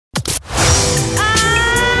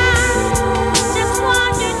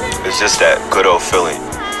just that good old feeling.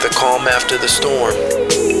 The calm after the storm.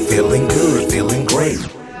 Feeling good, feeling great.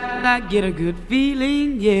 I get a good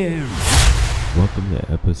feeling, yeah. Welcome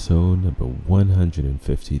to episode number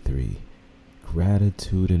 153,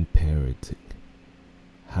 Gratitude and Parenting,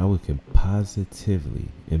 how it can positively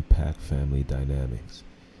impact family dynamics.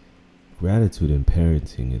 Gratitude in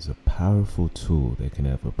parenting is a powerful tool that can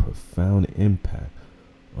have a profound impact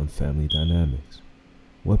on family dynamics.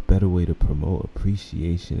 What better way to promote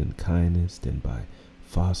appreciation and kindness than by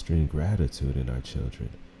fostering gratitude in our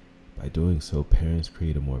children? By doing so, parents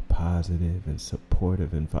create a more positive and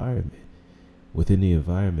supportive environment. Within the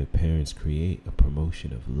environment, parents create a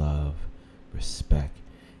promotion of love, respect,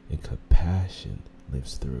 and compassion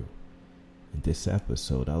lives through. In this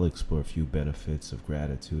episode, I'll explore a few benefits of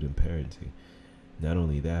gratitude in parenting. Not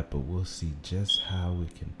only that, but we'll see just how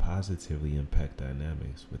it can positively impact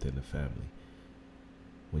dynamics within the family.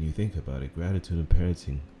 When you think about it, gratitude in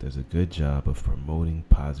parenting does a good job of promoting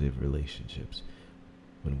positive relationships.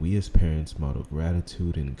 When we as parents model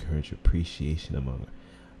gratitude and encourage appreciation among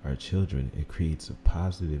our children, it creates a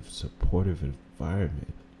positive, supportive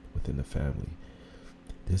environment within the family.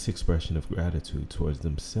 This expression of gratitude towards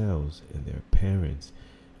themselves and their parents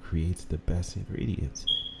creates the best ingredients.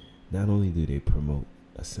 Not only do they promote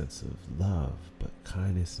a sense of love, but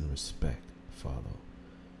kindness and respect follow.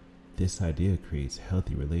 This idea creates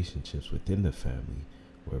healthy relationships within the family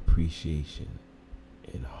where appreciation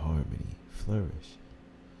and harmony flourish.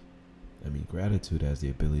 Gratitude has the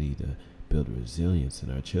ability to build resilience in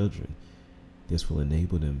our children. This will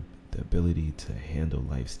enable them the ability to handle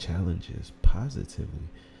life's challenges positively.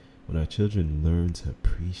 When our children learn to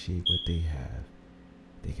appreciate what they have,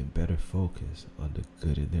 they can better focus on the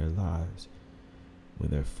good in their lives. When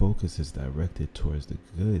their focus is directed towards the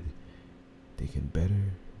good, they can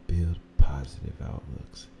better build positive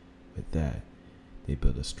outlooks. With that, they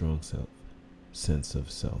build a strong sense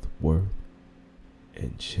of self-worth.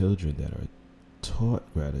 And children that are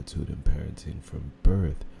taught gratitude in parenting from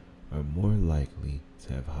birth are more likely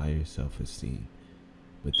to have higher self-esteem.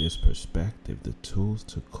 With this perspective, the tools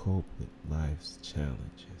to cope with life's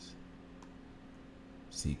challenges.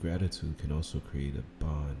 See, gratitude can also create a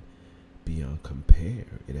bond beyond compare.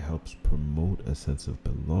 It helps promote a sense of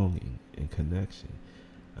belonging and connection.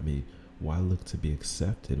 Why look to be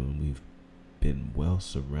accepted when we've been well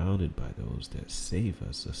surrounded by those that save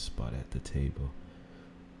us a spot at the table?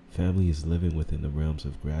 Families living within the realms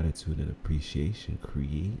of gratitude and appreciation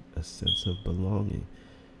create a sense of belonging.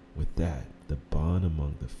 With that, the bond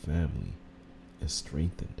among the family is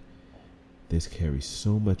strengthened. This carries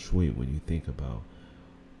so much weight when you think about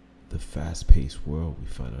the fast-paced world we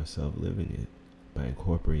find ourselves living in. By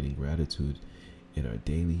incorporating gratitude in our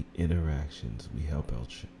daily interactions, we help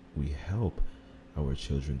our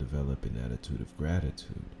children develop an attitude of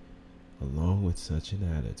gratitude. Along with such an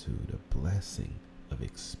attitude, a blessing of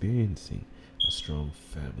experiencing a strong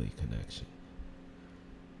family connection.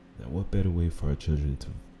 Now, what better way for our children to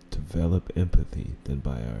develop empathy than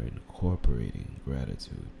by our incorporating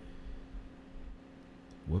gratitude?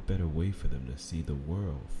 What better way for them to see the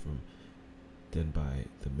world than by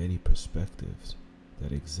the many perspectives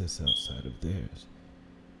that exist outside of theirs?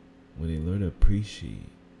 When they learn to appreciate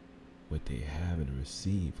what they have and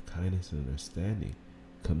receive, kindness and understanding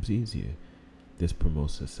comes easier. This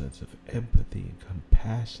promotes a sense of empathy and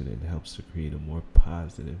compassion and helps to create a more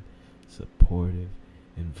positive, supportive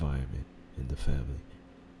environment in the family.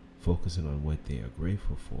 Focusing on what they are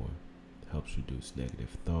grateful for helps reduce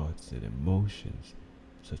negative thoughts and emotions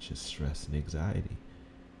such as stress and anxiety.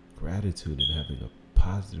 Gratitude and having a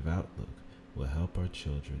positive outlook will help our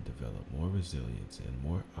children develop more resilience and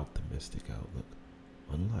more optimistic outlook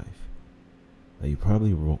on life. Now, you're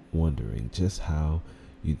probably wondering just how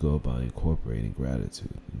you go about incorporating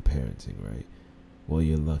gratitude in parenting, right? Well,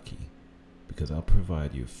 you're lucky because I'll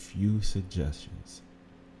provide you a few suggestions.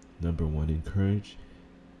 Number one, encourage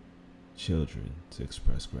children to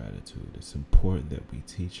express gratitude. It's important that we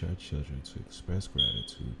teach our children to express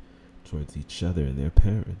gratitude towards each other and their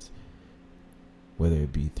parents, whether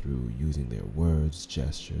it be through using their words,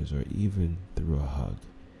 gestures, or even through a hug.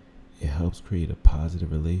 It helps create a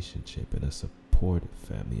positive relationship and a supportive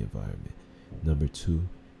family environment. Number two,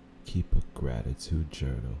 keep a gratitude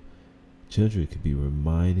journal. Children can be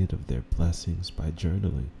reminded of their blessings by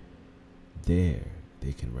journaling. There,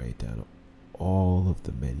 they can write down all of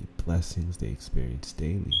the many blessings they experience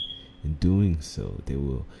daily. In doing so, they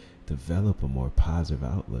will develop a more positive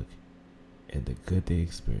outlook, and the good they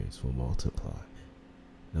experience will multiply.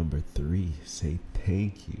 Number three, say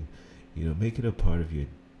thank you. Make it a part of your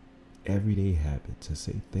everyday habit to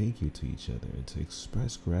say thank you to each other and to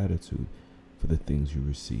express gratitude for the things you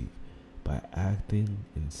receive. By acting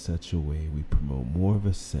in such a way, we promote more of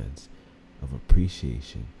a sense of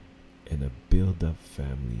appreciation and a build-up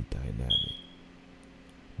family dynamic.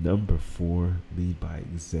 Number 4, lead by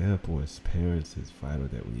example. As parents, it's vital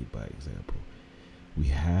that we lead by example. We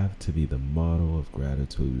have to be the model of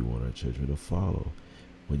gratitude we want our children to follow.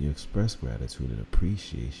 When you express gratitude and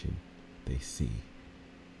appreciation, they see.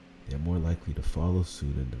 They're more likely to follow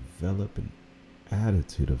suit and develop an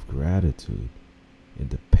attitude of gratitude in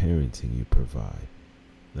the parenting you provide.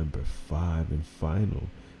 Number 5 and final,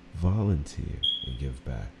 volunteer and give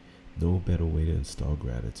back. No better way to install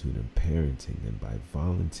gratitude in parenting than by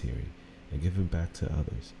volunteering and giving back to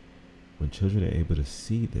others. When children are able to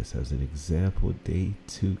see this as an example, they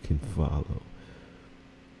too can follow.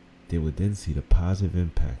 They would then see the positive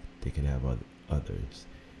impact they can have on others,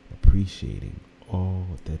 appreciating all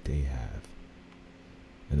that they have.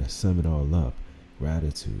 And to sum it all up,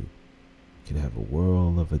 gratitude can have a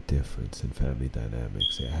world of a difference in family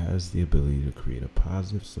dynamics. It has the ability to create a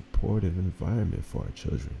positive, supportive environment for our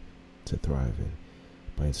children to thrive in.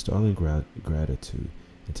 By installing gratitude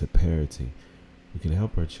into parenting, we can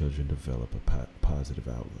help our children develop a positive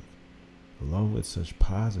outlook. Along with such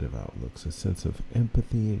positive outlooks, a sense of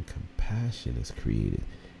empathy and compassion is created,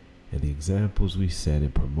 and the examples we set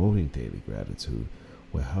in promoting daily gratitude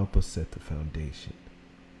will help us set the foundation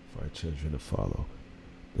for our children to follow.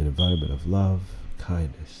 An environment of love,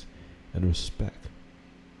 kindness, and respect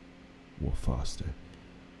will foster.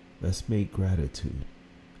 Let's make gratitude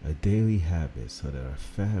a daily habit so that our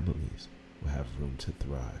families will have room to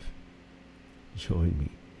thrive. Join me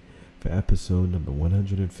for episode number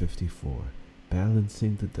 154,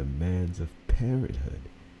 Balancing the Demands of Parenthood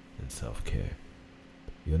and Self-Care.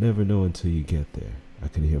 You'll never know until you get there. I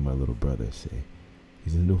can hear my little brother say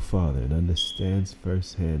he's a new father and understands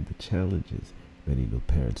firsthand the challenges many new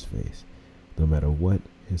parents face. No matter what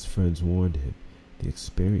his friends warned him, the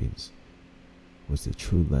experience was the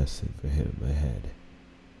true lesson for him ahead.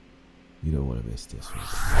 You don't want to miss this one.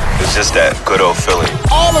 It's just that good old feeling.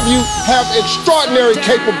 All of you have extraordinary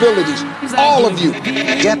capabilities. All of you.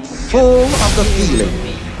 Get full of the feeling,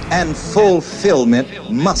 and fulfillment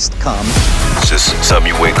must come. It's just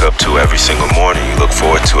something you wake up to every single morning. You look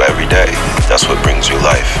forward to every day. That's what brings you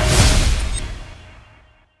life.